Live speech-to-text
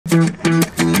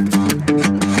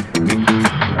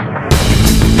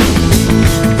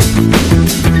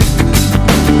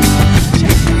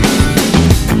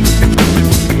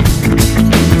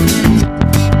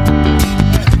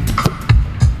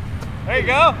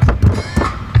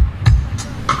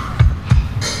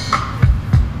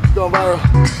Going viral.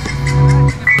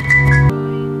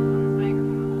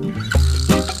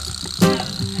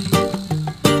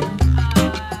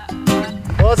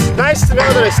 Well, it's nice to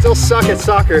know that I still suck at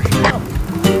soccer.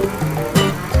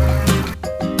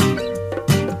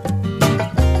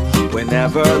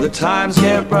 Whenever the times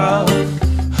get rough,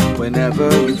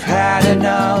 whenever you've had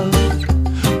enough,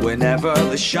 whenever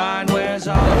the shine wears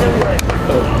off.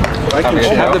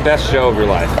 Have the best show of your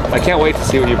life. I can't wait to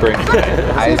see what you bring today.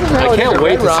 I can't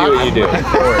wait to see what you do.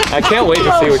 I can't wait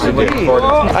to see what you do.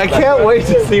 I can't wait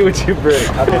to see what you bring.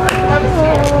 Why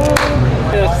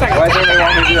don't they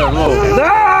want me to do it? No!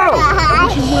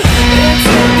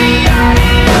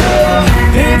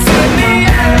 It's in the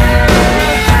air.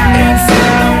 It's in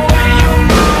the way you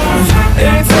move.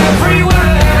 It's everywhere.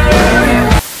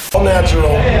 All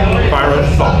natural. Fire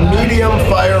roast salsa. Medium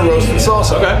fire roasted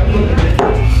salsa. Okay.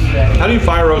 How do you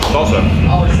fire roast salsa?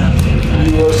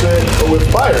 You roast it with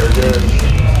fire, dude.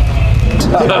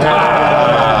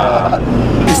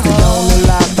 It's the only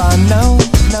life I know.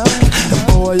 And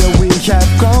boy, we have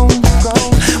grown.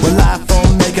 Well, life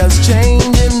won't make us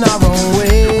change in our own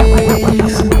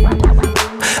ways.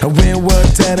 And when we're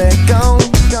dead and gone,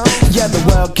 yeah, the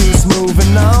world keeps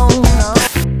moving on.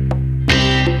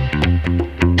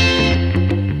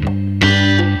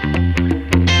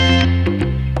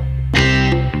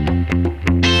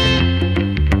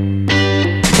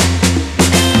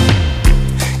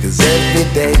 Every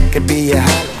day could be a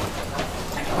holiday.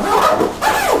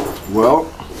 Well.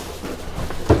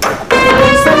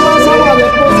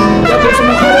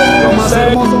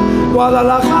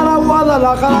 Guadalajara,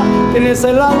 Guadalajara, tienes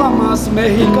el alma más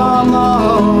mexicana.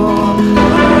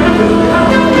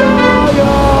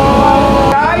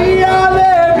 Caía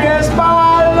de mi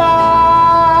espalda.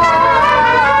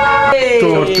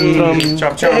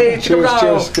 Chop, chop. Hey,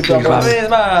 cheers. Good job, guys.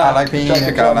 I like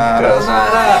pina coladas.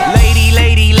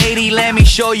 Lady, let me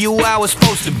show you how it's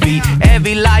supposed to be.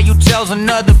 Every lie you tell's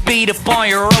another beat upon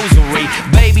your rosary.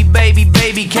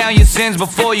 Baby, count your sins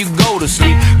before you go to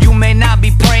sleep. You may not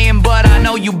be praying, but I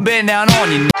know you've been down on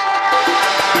your knees.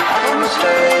 I'm a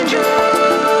stranger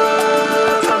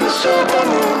from the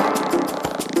Sublime.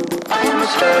 I'm a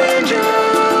stranger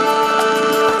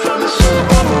from the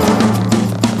Sublime.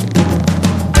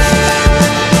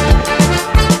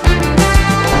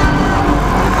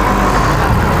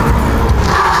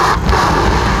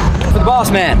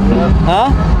 Boss man, huh?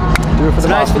 Do it for the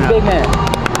Nice for the big man. All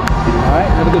right,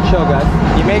 have a good show, guys.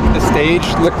 You make the stage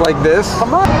look like this.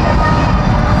 Come on.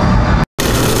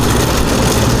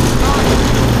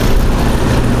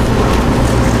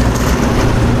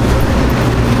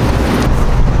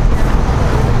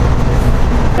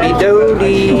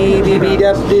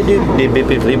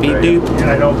 And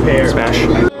I don't care. Smash.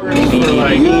 You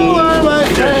are my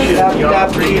friend.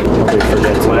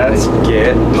 Let's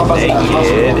get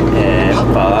naked and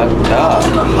fucked up.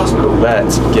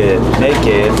 Let's get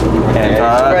naked and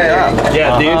fucked up.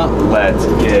 Yeah, dude. Let's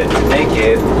get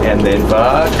naked and then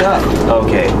fucked up.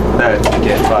 Okay, let's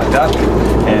get fucked up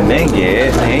and then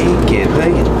get naked.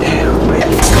 Break it down, break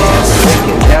it down, break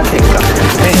it down, take it off,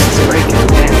 dance, break it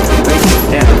down, break it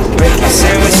down, break it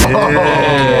down.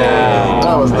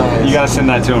 That was nice. You gotta send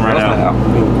that to him right now.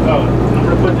 Oh, I'm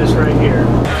gonna put this right here.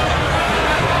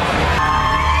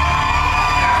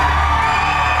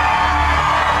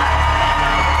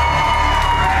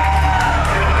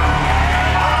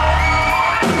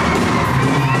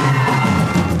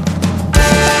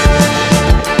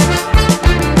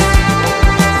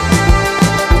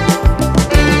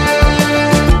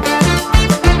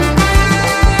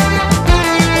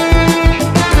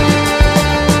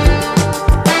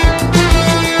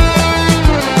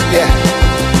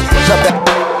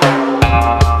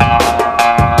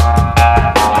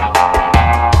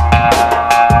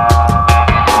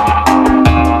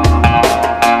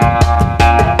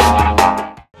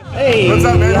 What's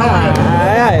up, man?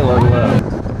 Hi, love.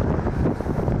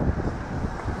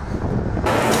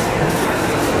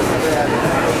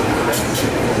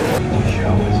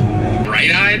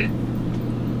 Bright-eyed?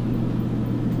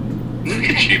 Look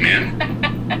at you, man.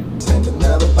 Send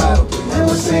another bottle, and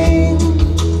we'll sing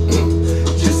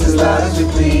just as loud as we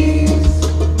please.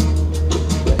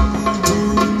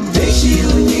 Picture you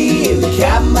and me in the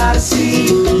cabin by the sea.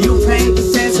 You paint the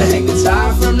fence, I hang the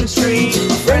tire from the tree.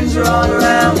 Friends are all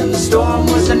around, and the storm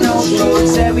was a no-show.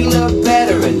 Said we look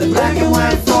better in the black and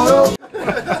white photo.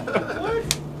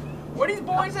 Where these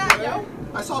boys at, yo?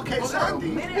 I saw K.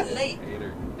 Sandy. Minute late.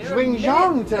 Swing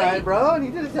Zhang tonight, bro, and he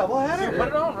did a doubleheader. Put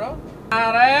it on, bro.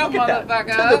 Out there,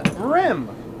 motherfucker. To the brim.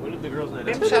 What did the girls' night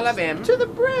Bim shalabim. To the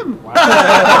brim.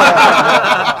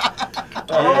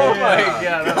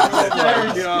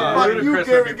 Ludacris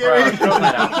would be proud. Throw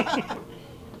that out.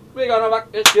 We gonna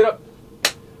fuck this shit up.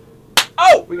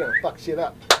 Oh! We're gonna fuck shit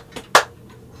up.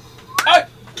 Hey!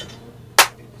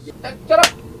 Shut up!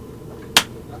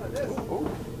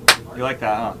 You like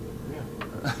that, huh?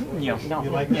 Yeah. You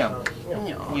like Yeah.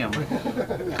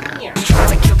 Trying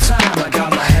to kill time, I got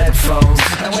my headphones.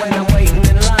 And when I'm waiting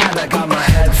in line, I got my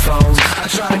headphones. I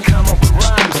try to come up with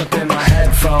rhymes up in my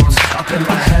headphones. Up in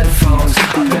my headphones,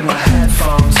 up in my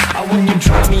headphones. When you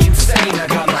drive me insane, I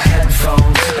got my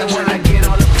headphones. And when I get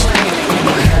on the plane, I get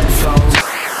my headphones.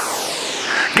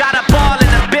 Got a ball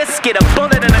and a biscuit, a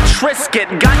bullet and a Triscuit.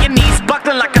 Got your knees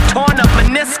buckling like a torn up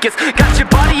meniscus. Got your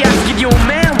buddy asking you,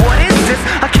 man, what is this?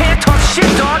 I can't talk shit,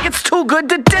 dog, it's too good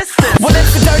to distance. Well,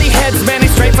 it's the dirty heads, man,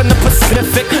 he's straight from the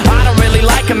Pacific. I don't really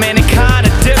like him, man, he kinda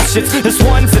dipshits. This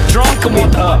one's a drunk and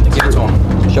one up. Give it to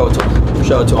him. Show it to him.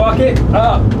 Show it to him. Fuck it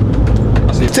up!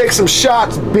 Take some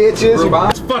shots, bitches.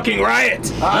 It's fucking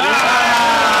riot.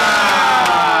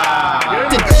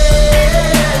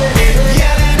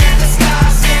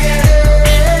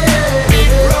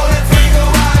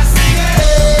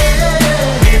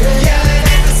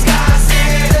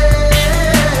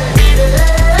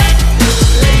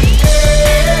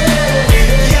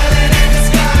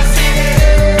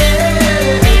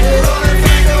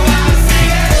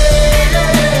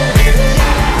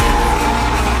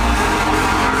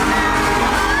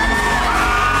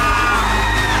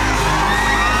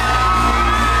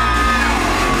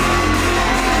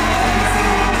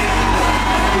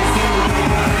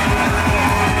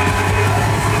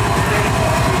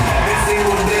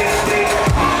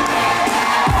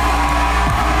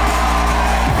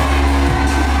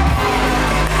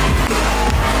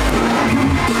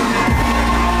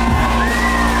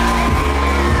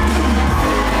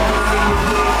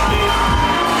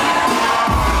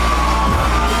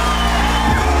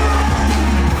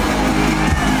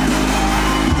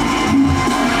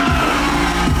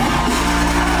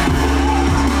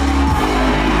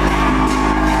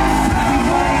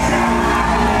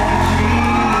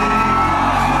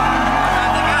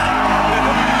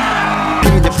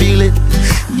 Feel it,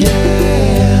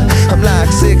 yeah. I'm like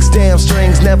 6 damn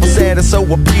strings, never sad and so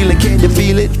appealing. Can you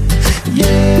feel it?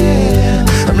 Yeah.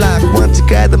 I'm like, once you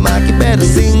got the mic, you better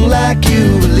sing like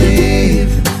you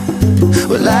believe.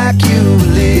 Well, like you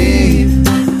believe.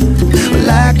 Well,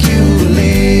 like you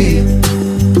believe.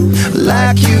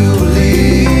 Like you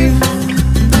believe.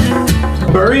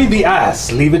 Bury the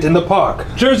ass, leave it in the park.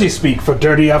 Jersey speak for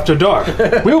dirty after dark.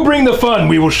 We'll bring the fun,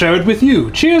 we will share it with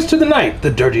you. Cheers to the night, the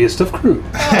dirtiest of crew.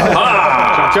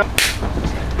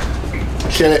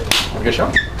 Shit it. Have a good show.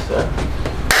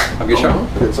 Have a good show.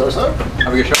 Good so.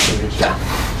 Have a good show.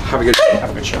 Have a good show. Have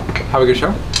a good show. Have a good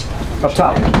show. Up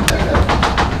top. Have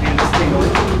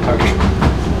a good show.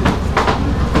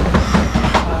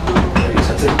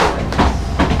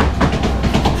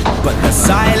 But the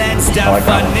silence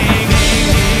deafening.